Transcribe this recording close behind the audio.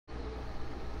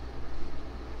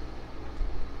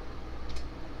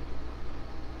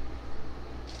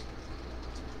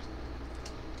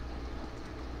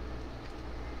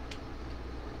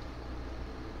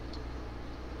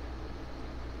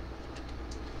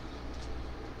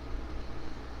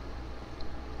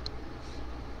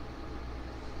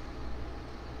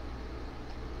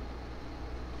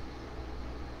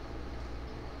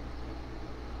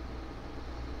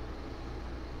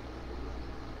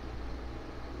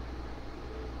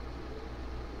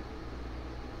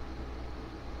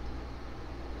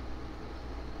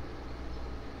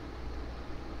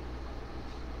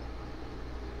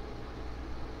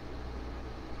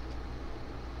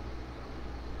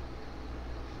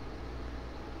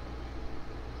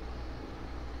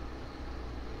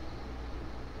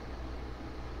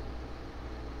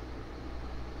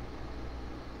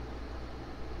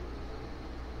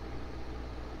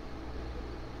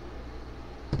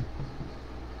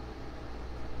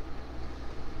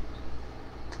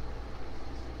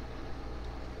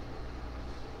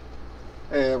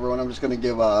Hey everyone, I'm just going to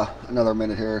give another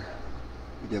minute here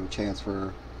to give a chance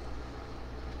for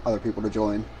other people to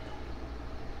join.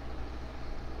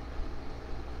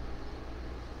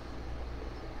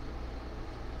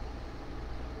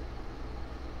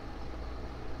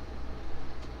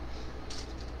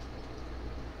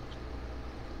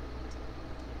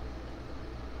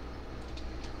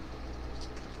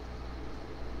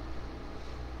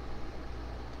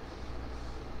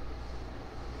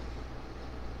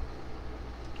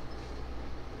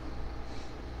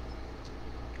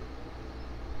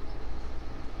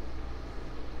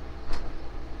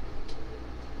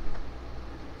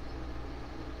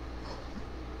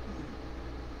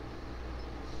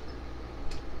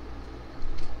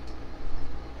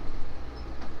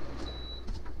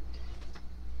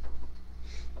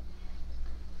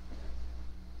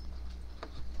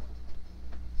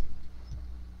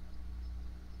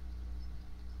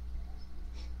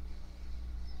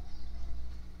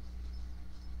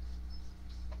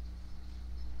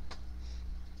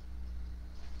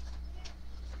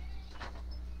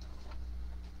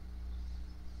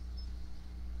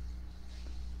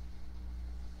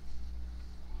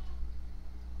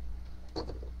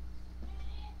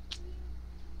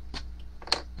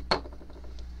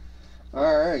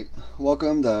 Alright,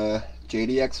 welcome to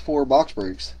JDX4 Box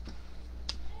Breaks.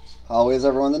 How is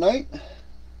everyone tonight?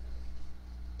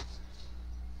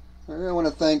 I want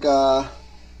to thank and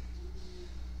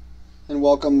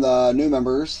welcome the new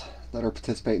members that are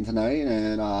participating tonight,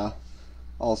 and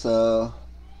also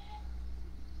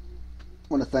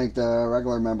want to thank the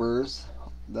regular members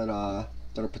that are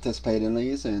participating in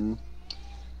these, and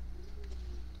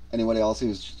anybody else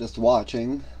who's just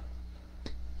watching.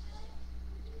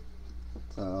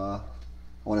 So I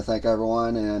want to thank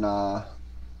everyone, and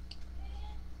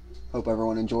hope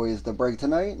everyone enjoys the break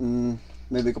tonight, and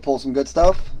maybe we can pull some good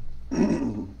stuff.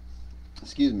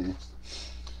 Excuse me.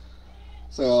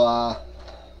 So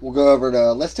we'll go over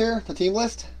the list here, the team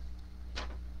list.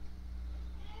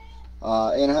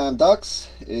 Anaheim Ducks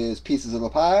is Pieces of the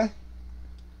Pie.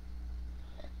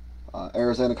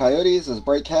 Arizona Coyotes is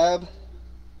Break Cab.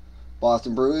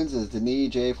 Boston Bruins is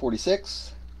Denis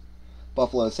J46.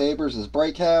 Buffalo Sabres is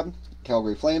Break Cab.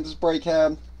 Calgary Flames is Break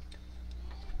Cab.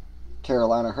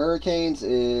 Carolina Hurricanes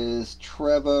is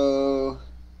Trevo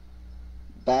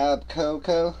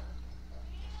Babcoco.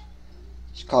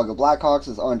 Chicago Blackhawks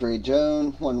is Andre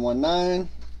Jones 119,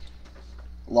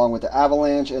 along with the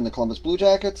Avalanche and the Columbus Blue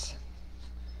Jackets.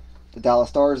 The Dallas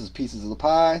Stars is Pieces of the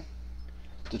Pie.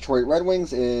 Detroit Red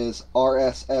Wings is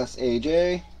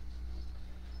RSSAJ.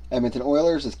 Edmonton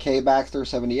Oilers is K Baxter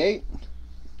 78.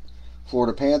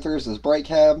 Florida Panthers is Bright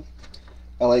Cab.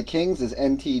 LA Kings is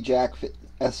NT Jack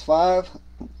S5.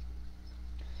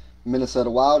 Minnesota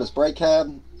Wild is Bright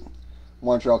Cab.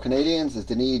 Montreal Canadiens is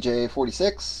Denis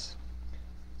J46.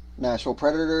 Nashville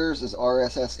Predators is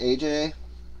RSSAJ.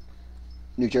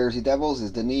 New Jersey Devils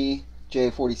is Denis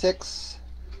J46.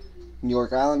 New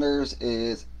York Islanders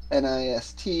is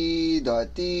NIST.D_0.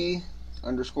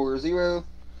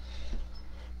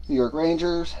 New York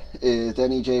Rangers is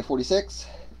Denny J46.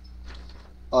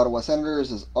 Ottawa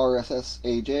Senators is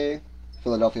RSSAJ.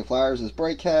 Philadelphia Flyers is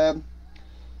Bright Cab.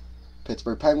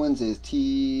 Pittsburgh Penguins is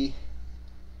TG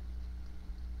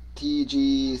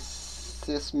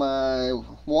Sismy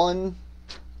 1.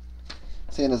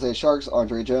 San Jose Sharks,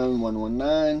 Andre Jones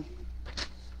 119.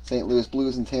 St. Louis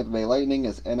Blues and Tampa Bay Lightning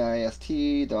is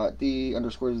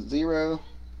NIST.D_0.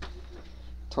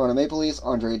 Toronto Maple Leafs,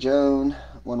 Andre Jones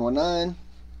 119.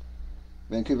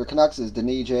 Vancouver Canucks is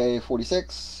Denis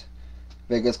J46.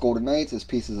 Vegas Golden Knights is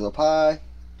Pieces of the Pie.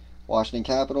 Washington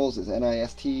Capitals is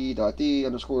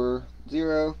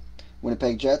NIST.D_0.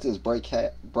 Winnipeg Jets is Bright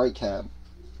Cab.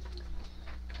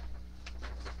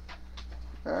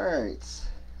 Alright.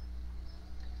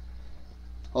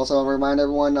 Also, I'll remind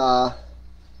everyone,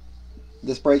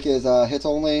 this break is hits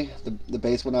only. The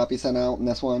base will not be sent out in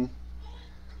this one.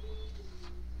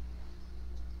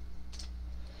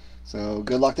 So,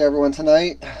 good luck to everyone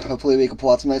tonight. Hopefully we can pull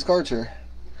out some nice cards here.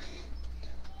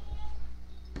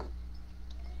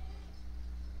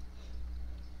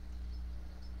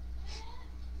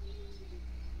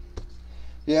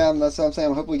 Yeah, that's what I'm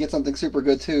saying. I hope we get something super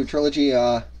good too. Trilogy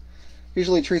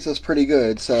usually treats us pretty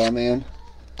good, so I mean,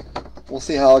 we'll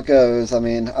see how it goes. I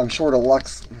mean, I'm sure the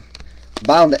luck's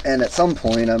bound to end at some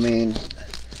point. I mean,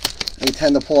 they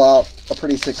tend to pull out a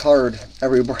pretty sick card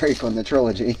every break on the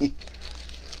Trilogy.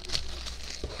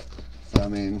 So I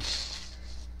mean,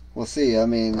 we'll see. I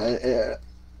mean,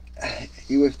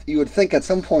 you would think at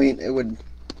some point it would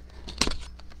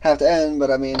have to end,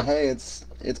 but I mean, hey, it's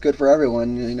good for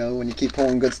everyone, you know, when you keep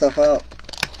pulling good stuff out.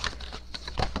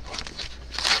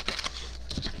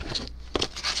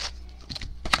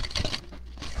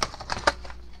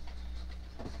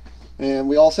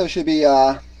 we also should be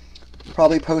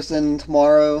probably posting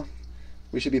tomorrow.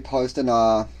 We should be posting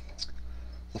the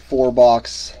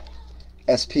 4-box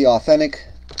SP Authentic.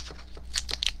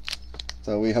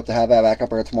 So we hope to have that back up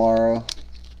there tomorrow.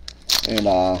 And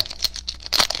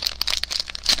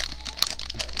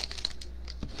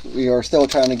we are still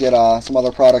trying to get some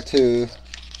other product too,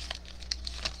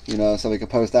 you know, so we can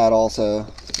post that also.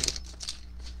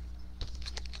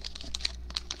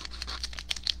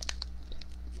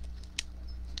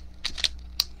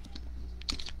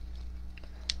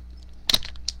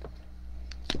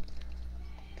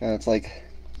 It's like,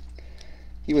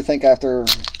 you would think after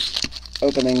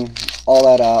opening all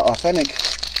that Authentic,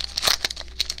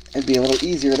 it'd be a little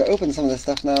easier to open some of this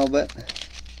stuff now, but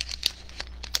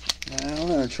I don't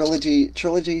know. Trilogy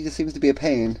just seems to be a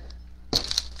pain.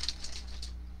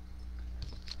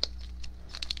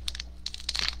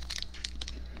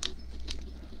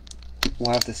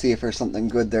 We'll have to see if there's something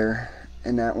good there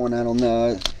in that one. I don't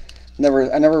know. I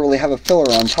never really have a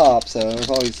filler on top, so there's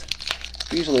always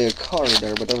usually a card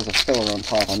there, but there was a filler on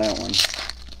top on that one.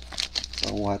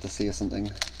 So we'll have to see if something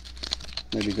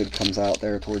maybe good comes out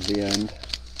there towards the end.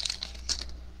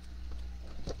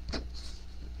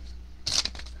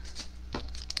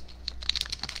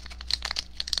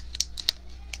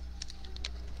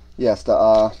 Yes,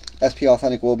 the SP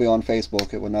Authentic will be on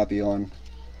Facebook. It would not be on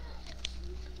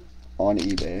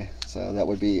eBay. So that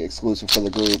would be exclusive for the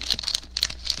group.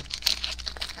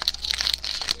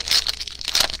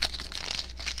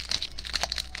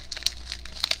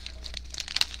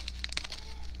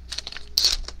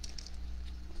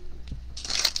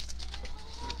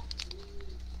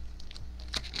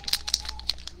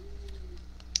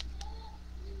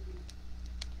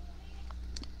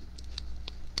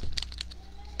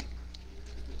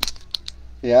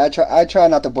 Yeah, I try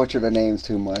not to butcher the names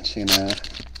too much, you know.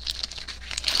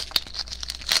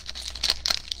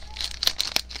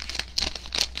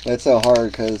 But it's so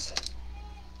hard because,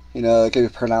 you know, it can be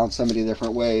pronounced so many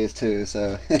different ways too,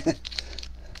 so.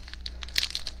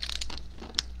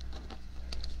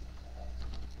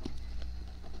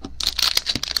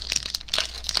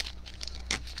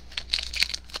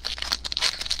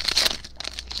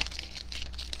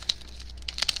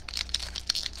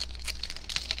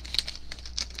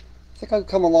 I think I've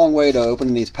come a long way to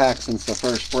opening these packs since the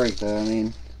first break, though. I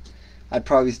mean, I'd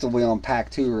probably still be on pack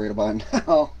 2 right about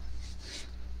now.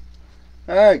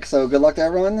 Alright, so good luck to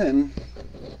everyone, and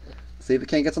see if we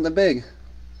can't get something big.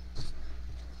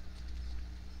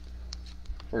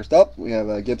 First up, we have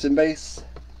a Gibson base.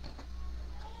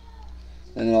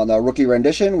 And on the rookie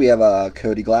rendition, we have a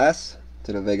Cody Glass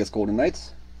to the Vegas Golden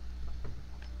Knights.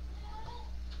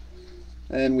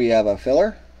 And we have a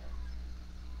filler.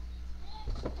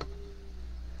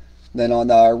 Then on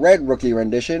the red rookie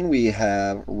rendition, we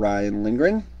have Ryan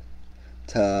Lindgren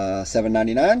to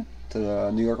 $7.99 to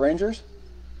the New York Rangers.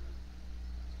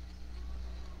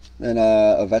 Then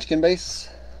Ovechkin base,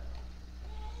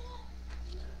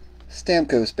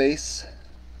 Stamkos base,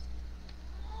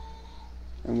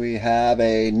 and we have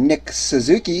a Nick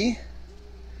Suzuki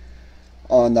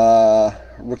on the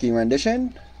rookie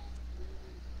rendition.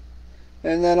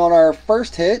 And then on our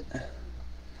first hit,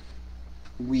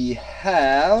 we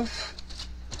have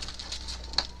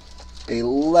a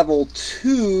level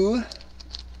 2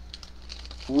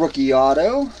 rookie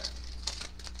auto,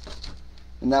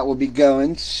 and that will be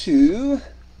going to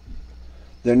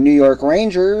the New York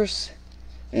Rangers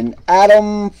and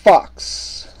Adam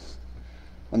Fox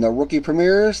on the rookie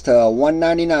premieres to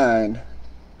 $1.99.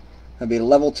 That'll be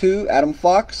level 2 Adam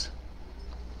Fox,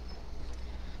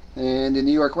 and the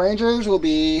New York Rangers will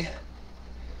be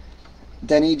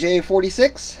Denny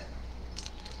J46.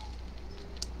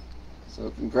 So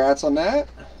congrats on that.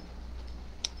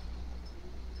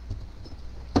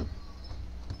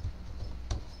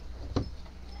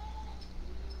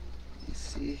 You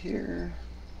see here,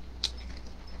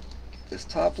 get this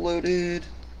top loaded.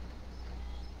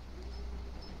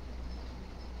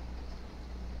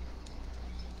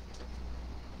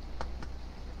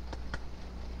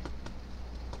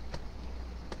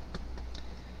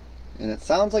 And it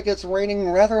sounds like it's raining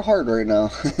rather hard right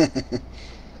now.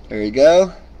 There you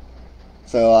go.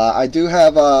 So I do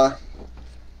have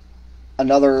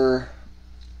another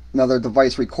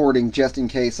device recording just in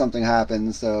case something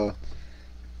happens. So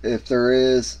if there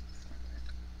is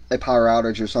a power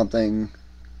outage or something,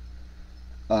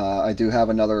 I do have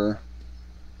another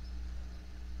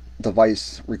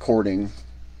device recording.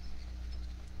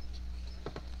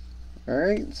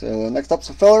 Alright, so next up's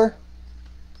a filler.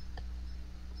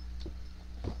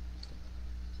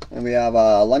 And we have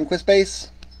a Lundqvist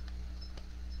base,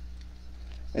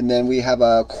 And then we have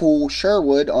a cool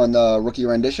Sherwood on the rookie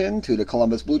rendition to the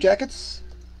Columbus Blue Jackets.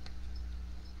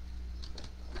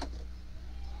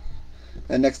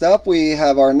 And next up, we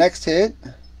have our next hit.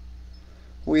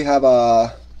 We have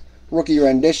a rookie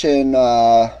rendition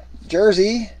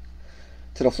jersey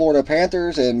to the Florida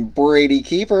Panthers and Brady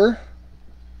Keeper.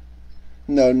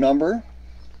 No number,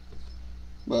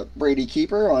 but Brady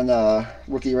Keeper on a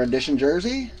rookie rendition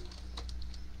jersey.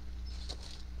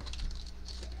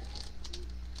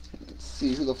 Let's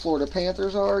see who the Florida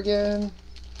Panthers are again.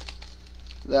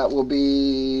 That will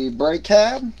be Bright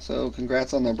Cab, so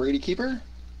congrats on the Brady Keeper.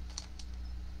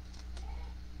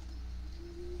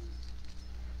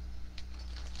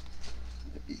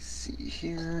 Let me see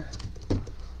here.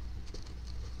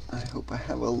 I hope I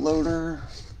have a loader.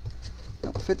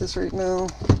 I'll fit this right now.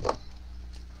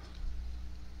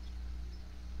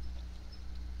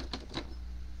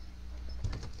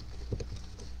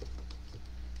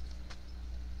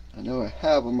 I know I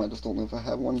have them, I just don't know if I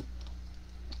have one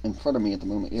in front of me at the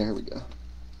moment. Yeah, here we go.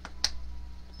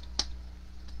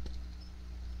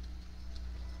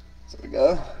 So there we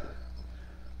go.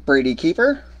 Brady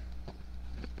Keeper.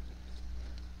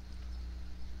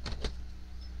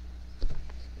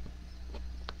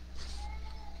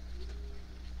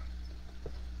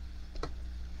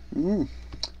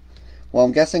 Well,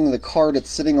 I'm guessing the card that's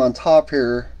sitting on top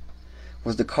here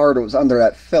was the card that was under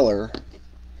that filler.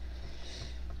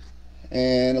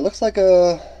 And it looks like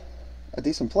a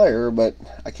decent player, but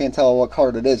I can't tell what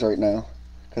card it is right now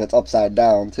because it's upside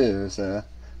down too. So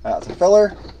that's a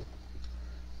filler.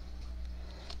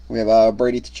 We have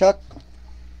Brady Tkachuk.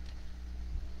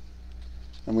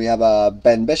 And we have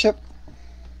Ben Bishop.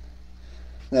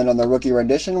 Then on the rookie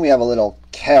rendition, we have a little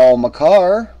Cale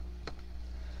Makar.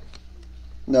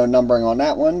 No numbering on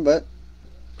that one, but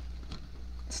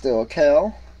still a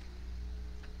Cal.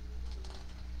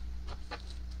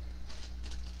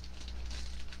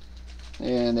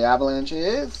 And the Avalanche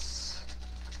is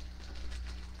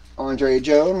Andre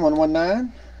Jones,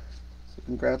 119. So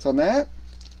congrats on that.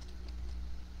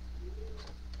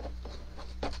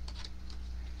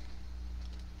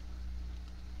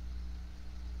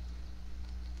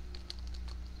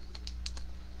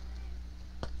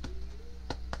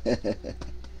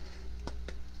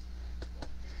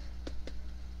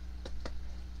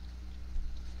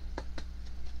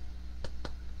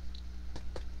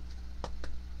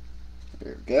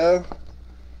 There we go.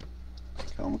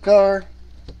 Cale Makar.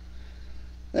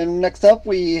 Then next up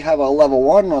we have a level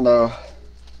 1 on the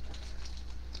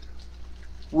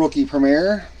rookie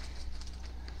premiere.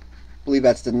 I believe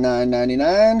that's the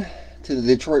 $9.99 to the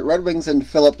Detroit Red Wings and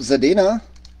Philip Zadina.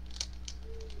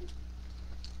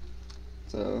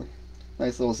 So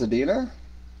nice little Zadina.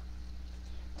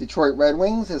 Detroit Red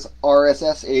Wings is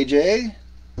RSS AJ.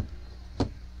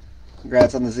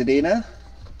 Congrats on the Zadina.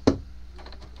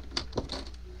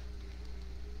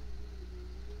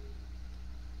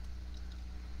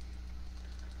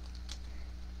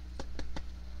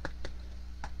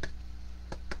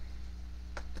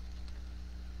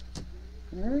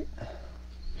 Alright.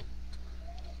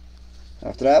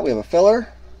 After that, we have a filler.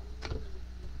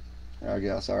 There we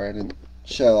go. Sorry, I didn't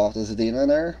show off the Zadina in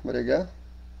there, but there you go.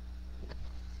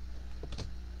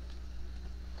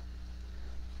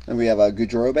 And we have a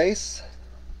Goudreau base.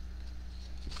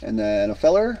 And then a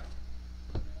filler.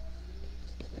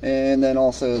 And then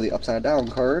also the upside down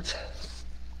cards.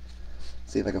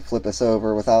 See if I can flip this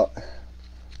over without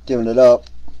giving it up.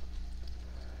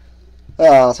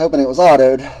 I was hoping it was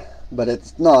autoed, but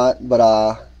it's not.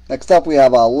 But next up we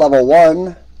have a level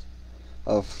 1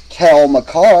 of Cale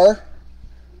Makar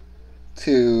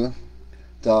to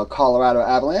the Colorado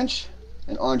Avalanche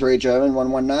and Andre Jones,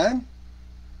 119.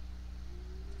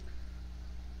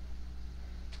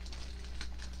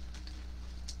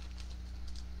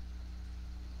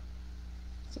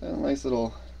 So nice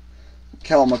little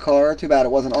Cale Makar. Too bad it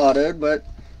wasn't autoed, but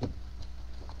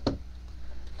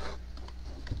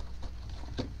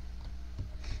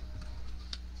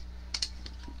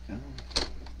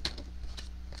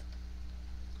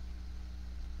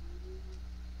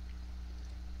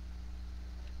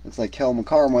looks like Cale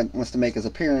Makar wants to make his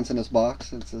appearance in this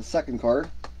box. It's his second card.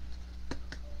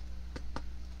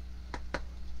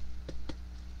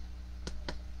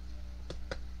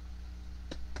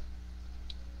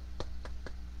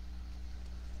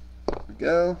 There we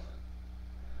go.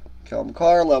 Cale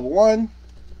Makar, level 1.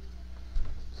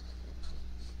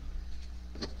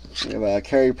 We have a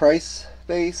Carey Price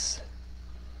base.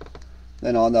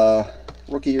 Then on the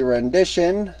rookie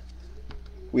rendition,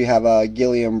 we have a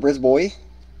Gilliam Brisbois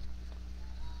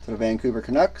to the Vancouver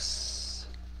Canucks.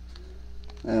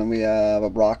 And we have a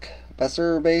Brock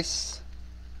Besser base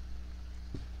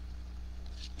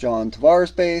John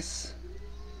Tavares base.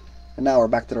 And now we're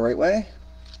back to the right way.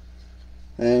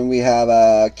 And we have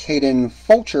Caden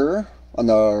Fulcher on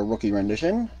the rookie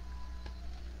rendition.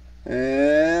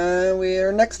 And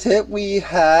our next hit, we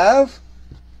have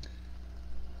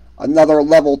another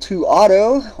level 2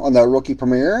 auto on the rookie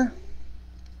premiere.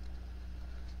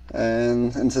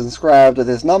 And it's inscribed with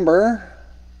his number.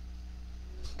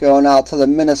 Going out to the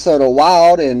Minnesota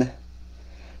Wild and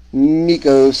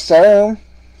Nico Sturm.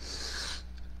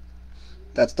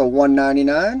 That's the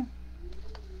 199.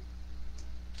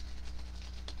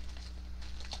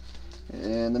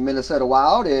 And the Minnesota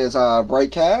Wild is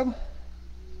Bright Cab.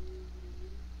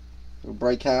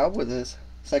 Bright Cab with his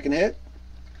second hit.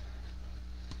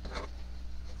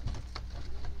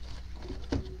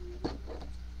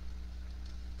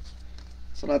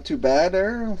 So not too bad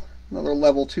there. Another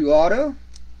level 2 auto.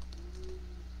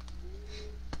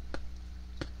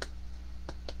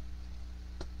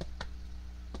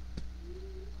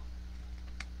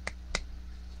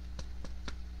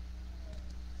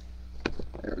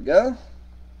 There we go.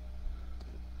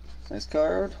 Nice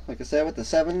card, like I said, with the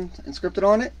 7 inscripted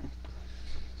on it.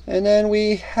 And then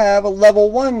we have a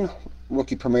level 1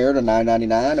 rookie premiere to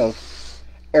 9.99 of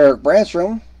Eric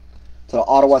Brandstrom to the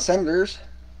Ottawa Senators.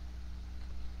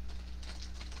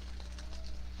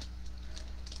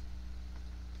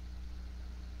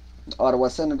 The Ottawa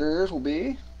Senators will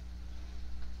be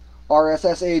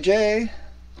RSSAJ.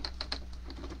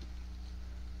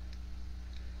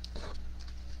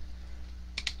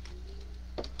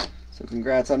 So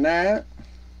congrats on that.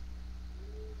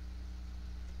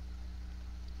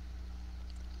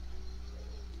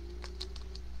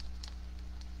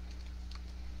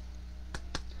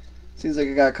 Seems like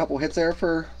I got a couple hits there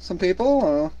for some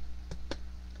people. A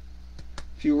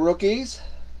few rookies.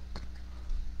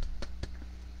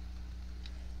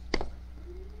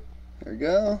 There we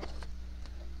go.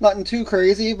 Nothing too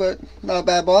crazy, but not a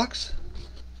bad box.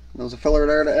 There's a filler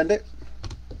there to end it.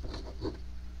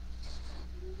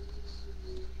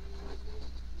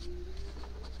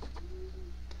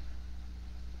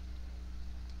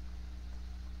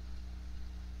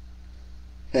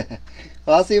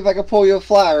 Well, I'll see if I can pull you a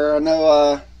flyer. I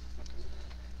know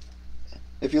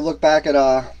if you look back at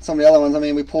some of the other ones, I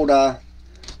mean, we pulled a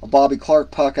Bobby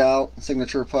Clark puck out,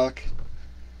 signature puck.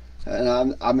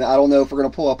 And I don't know if we're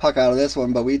going to pull a puck out of this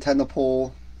one, but we tend to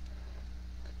pull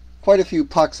quite a few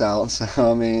pucks out.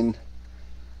 So, I mean,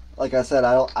 like I said,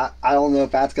 I don't know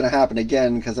if that's going to happen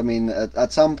again, because, I mean,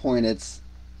 at some point,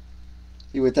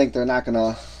 you would think they're not going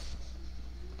to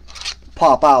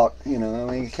pop out, you know.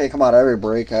 I mean, it can't come out every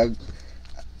break. I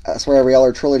swear every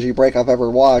other trilogy break I've ever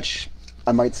watched,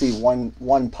 I might see one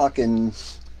puck in,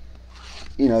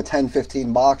 10,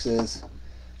 15 boxes.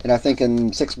 And I think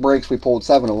in 6 breaks we pulled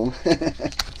 7 of them.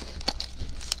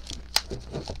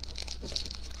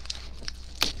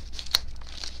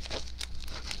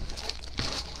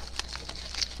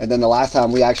 And then the last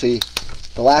one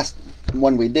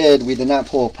we did not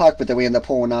pull a puck, but then we ended up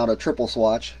pulling out a triple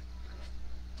swatch.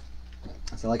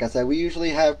 So like I said, we usually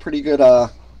have pretty good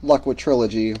luck with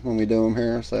trilogy when we do them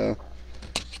here. So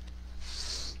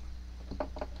like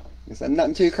I said,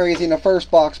 nothing too crazy in the first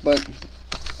box, but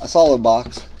a solid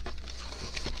box.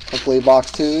 Hopefully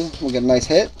box 2 will get a nice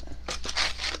hit.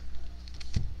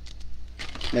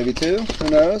 Maybe 2, who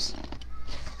knows?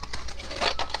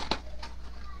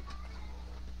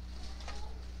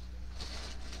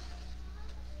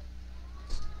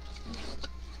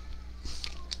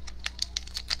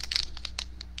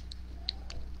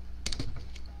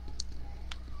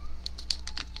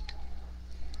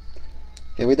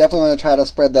 Yeah, we definitely want to try to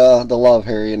spread the love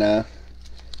here,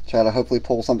 Try to hopefully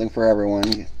pull something for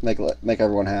everyone, make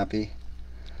everyone happy.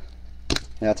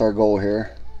 That's our goal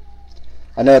here.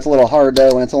 I know it's a little hard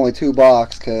though when it's only 2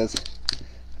 box, because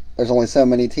there's only so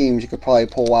many teams you could probably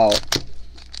pull out.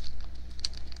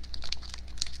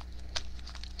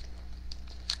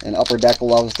 And Upper Deck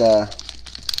loves to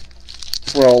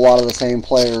throw a lot of the same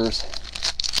players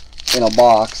in a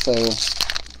box, so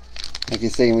like you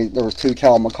see, there was 2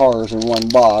 Cal McCarrs in 1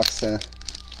 box.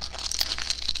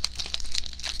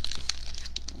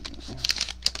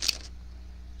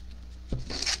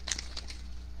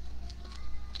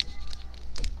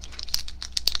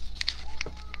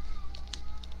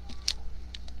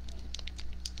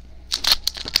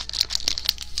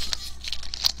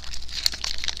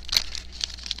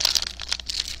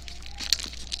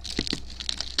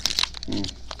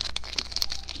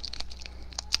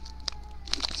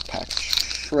 This pack's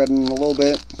shredding a little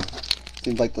bit.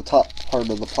 Seems like the top part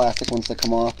of the plastic wants to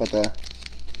come off, but the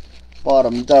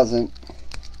bottom doesn't.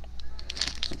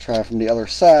 I'll try from the other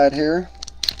side here.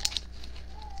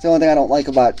 It's the only thing I don't like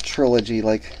about Trilogy.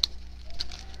 Like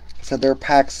I said, their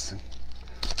packs,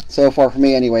 so far for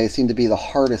me anyway, seem to be the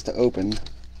hardest to open.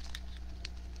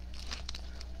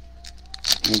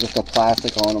 Just the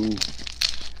plastic on them,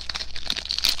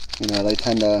 you know, they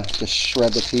tend to just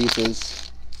shred the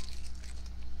pieces.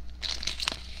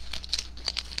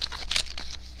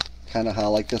 Kind of how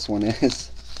like this one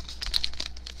is.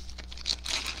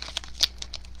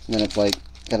 And then it's like,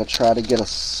 gotta try to get a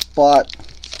spot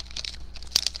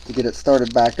to get it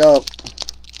started back up.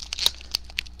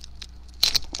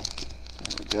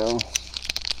 There we go.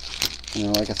 You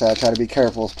know, like I said, I try to be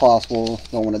careful as possible.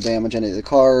 Don't want to damage any of the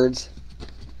cards.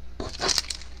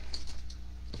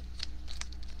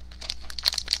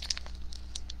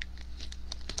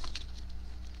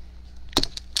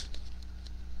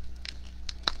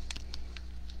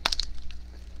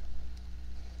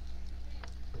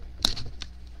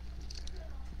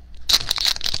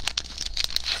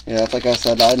 Yeah, it's like I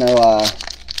said, I know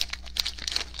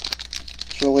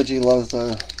Trilogy loves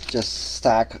to just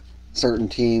stack certain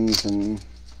teams and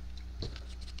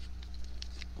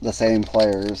the same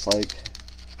players, like,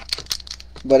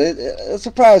 but it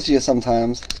surprises you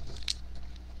sometimes.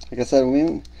 Like I said,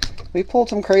 we pulled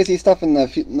some crazy stuff in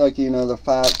the, like, you know, the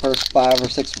first 5 or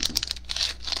 6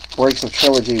 breaks of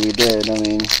Trilogy we did. I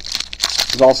mean,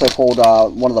 we've also pulled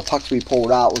one of the pucks we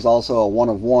pulled out was also a 1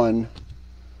 of 1.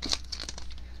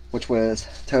 Which was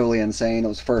totally insane. It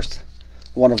was the first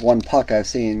 1 of 1 puck I've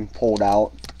seen pulled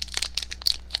out.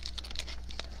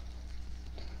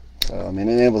 So, I mean,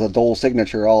 and it was a dual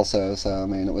signature also. So, I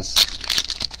mean, it wasn't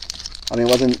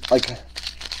like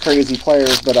crazy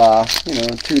players, but you know,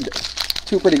 two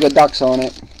pretty good ducks on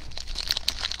it.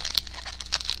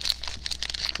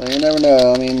 So you never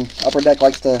know. I mean, Upper Deck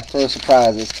likes to throw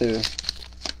surprises too.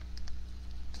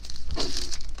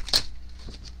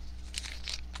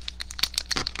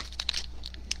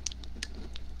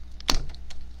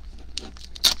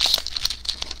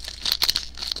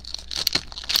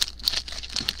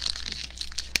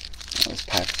 This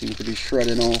pack seems to be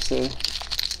shredded also.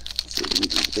 Let's see if we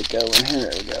can keep it going.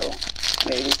 Here we go.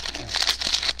 Maybe.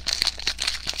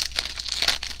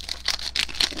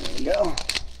 There we go.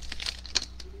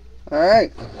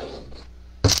 Alright.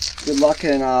 Good luck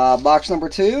in box number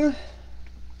 2.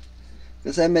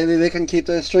 Just then maybe we can keep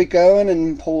the streak going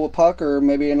and pull a puck, or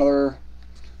maybe another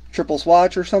triple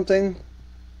swatch or something.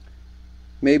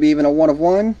 Maybe even a 1 of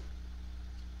 1.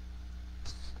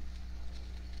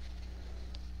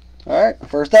 Alright,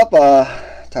 first up,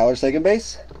 Tyler Seguin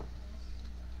base.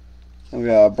 And we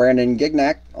got Brandon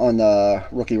Gignac on the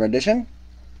rookie rendition.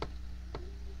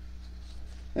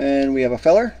 And we have a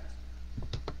filler.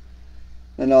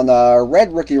 And on the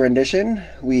red rookie rendition,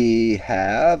 we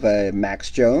have a Max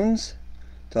Jones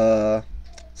to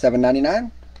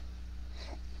 $7.99.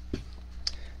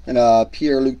 And a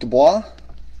Pierre-Luc Dubois.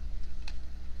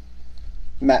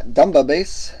 Matt Dumba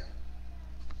base.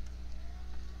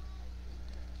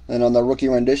 And on the rookie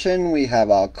rendition, we have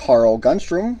Carl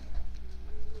Gunstrom.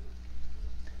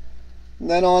 And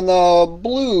then on the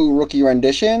blue rookie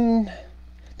rendition,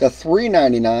 the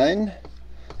 $3.99,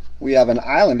 we have an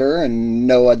Islander and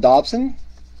Noah Dobson.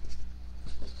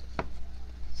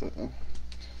 So let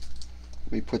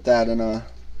me put that in a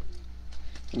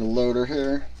loader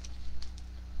here.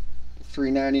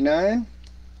 $3.99.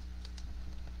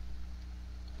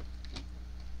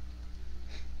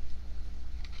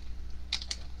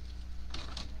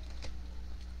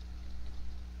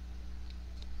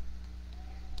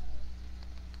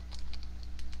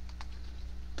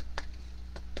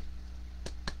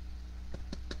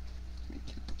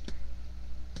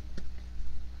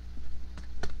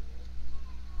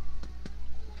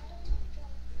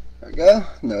 There we go.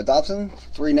 Noah Dobson,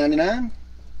 $3.99.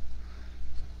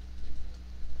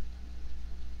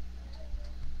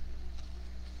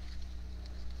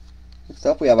 Next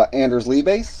up, we have an Anders Lee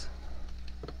base,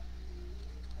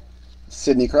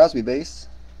 Sidney Crosby base.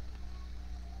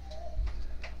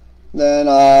 Then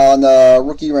on the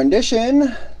rookie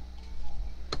rendition,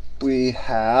 we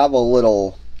have a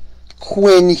little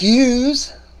Quinn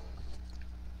Hughes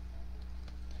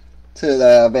to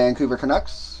the Vancouver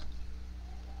Canucks.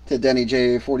 To Denny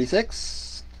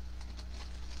J46.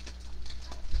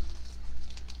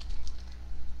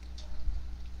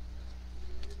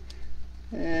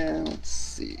 And let's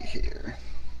see here.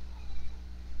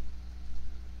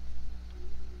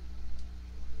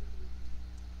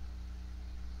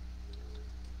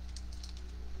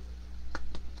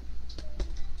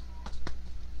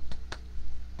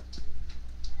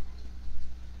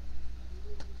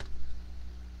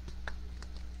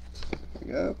 There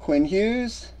we go, Quinn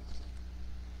Hughes.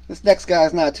 This next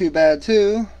guy's not too bad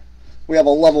too. We have a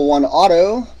level 1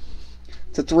 auto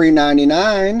to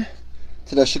 $3.99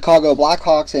 to the Chicago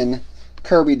Blackhawks and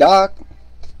Kirby Dach.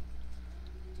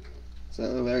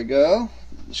 So there you go.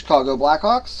 The Chicago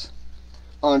Blackhawks.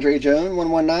 Andre Jones,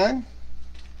 119.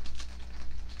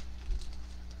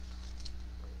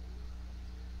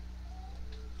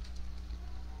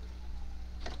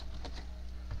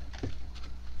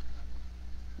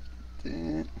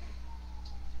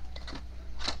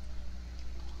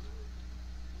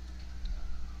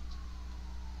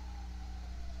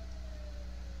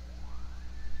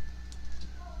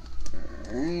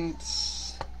 Alright.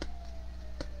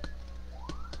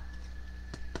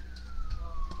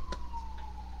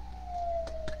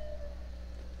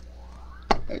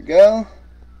 There you go.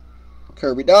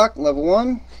 Kirby Dach, level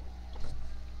 1.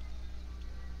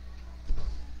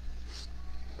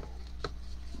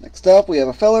 Next up, we have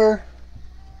a filler.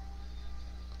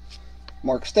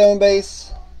 Mark Stone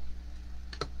base.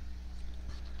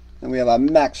 Then we have a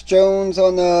Max Jones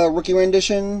on the rookie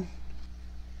rendition.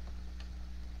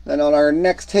 Then on our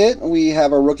next hit, we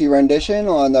have a rookie rendition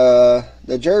on the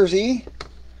jersey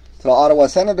to the Ottawa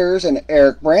Senators and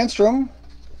Erik Brannstrom.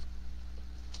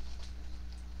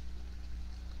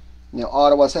 Now,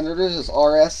 Ottawa Senators is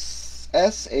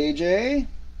RSSAJ.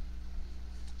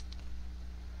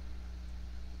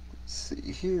 Let's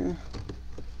see here.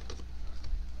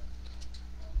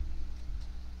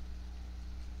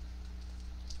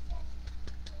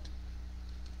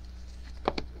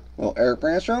 Well, Erik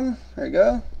Brannstrom, there you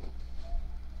go.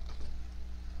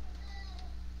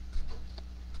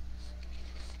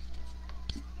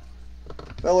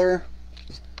 Filler.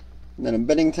 And then a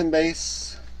Bennington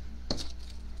base.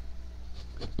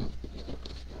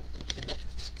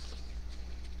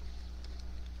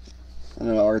 And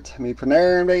then our Timmy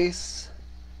Panarin base.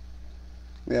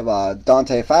 We have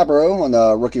Dante Fabro on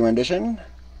the rookie rendition.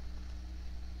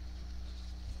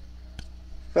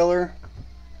 Filler.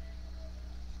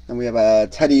 And we have a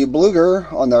Teddy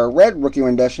Bluger on the red rookie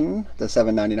rendition, the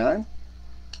 $7.99.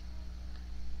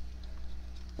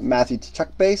 Matthew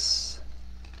Tkachuk base.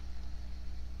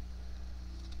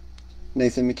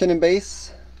 Nathan McKinnon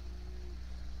base.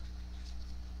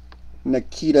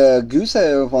 Nikita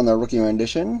Gusev on the rookie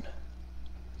rendition.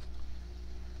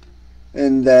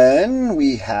 And then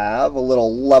we have a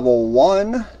little level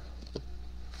 1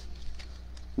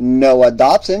 Noah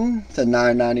Dobson to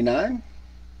 $9.99.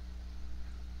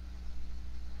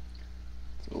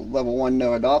 So level 1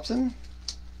 Noah Dobson.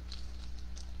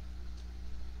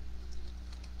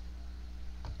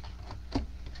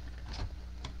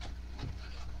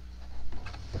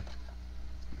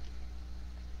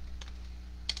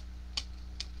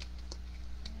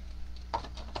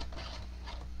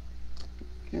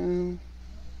 Again.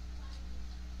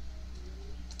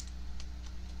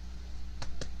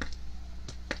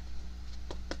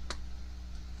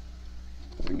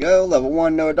 There we go, level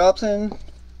 1 Noah Dobson.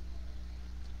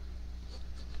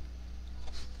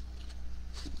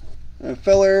 And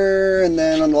filler, and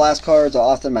then on the last card is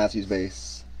Austin Matthews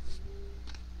base.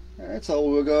 Alright, so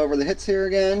we'll go over the hits here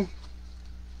again.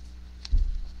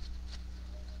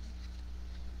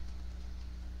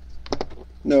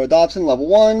 Noah Dobson, level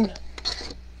 1.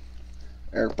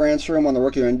 Erik Brannstrom on the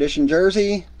rookie rendition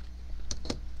jersey.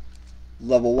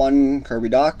 Level 1 Kirby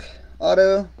Dach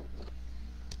auto.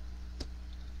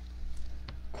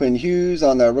 Quinn Hughes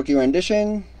on the rookie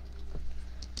rendition.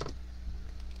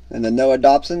 And then Noah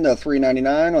Dobson, the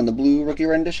 $3.99 on the blue rookie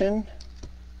rendition.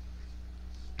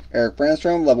 Erik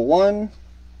Brannstrom, level 1.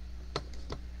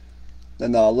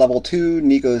 Then the level 2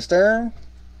 Nico Stern.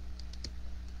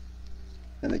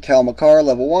 And the Cal McCarr,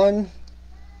 level 1.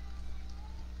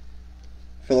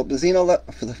 Philip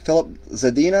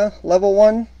Zadina, level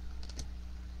 1.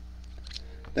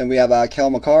 Then we have Cal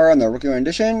McCarr on the rookie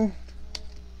rendition.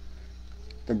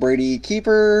 The Brady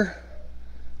Keeper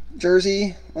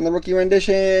jersey on the rookie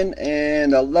rendition.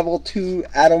 And a level 2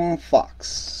 Adam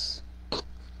Fox.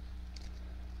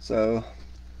 So,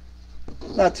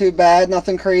 not too bad.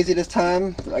 Nothing crazy this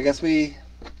time. I guess we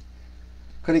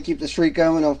couldn't keep the streak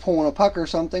going of pulling a puck or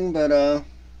something. But I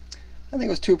think it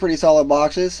was 2 pretty solid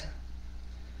boxes.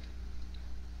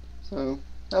 So,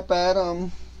 not bad.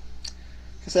 Like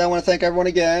I said, I want to thank everyone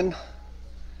again.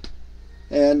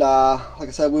 And, like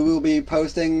I said, we will be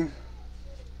posting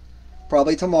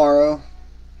probably tomorrow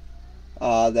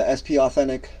the SP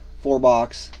Authentic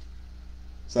 4-box.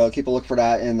 So, keep a look for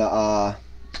that in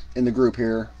the group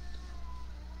here.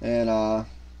 And,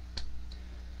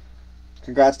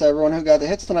 congrats to everyone who got the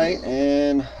hits tonight.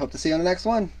 And hope to see you on the next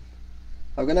one.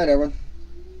 Have a good night, everyone.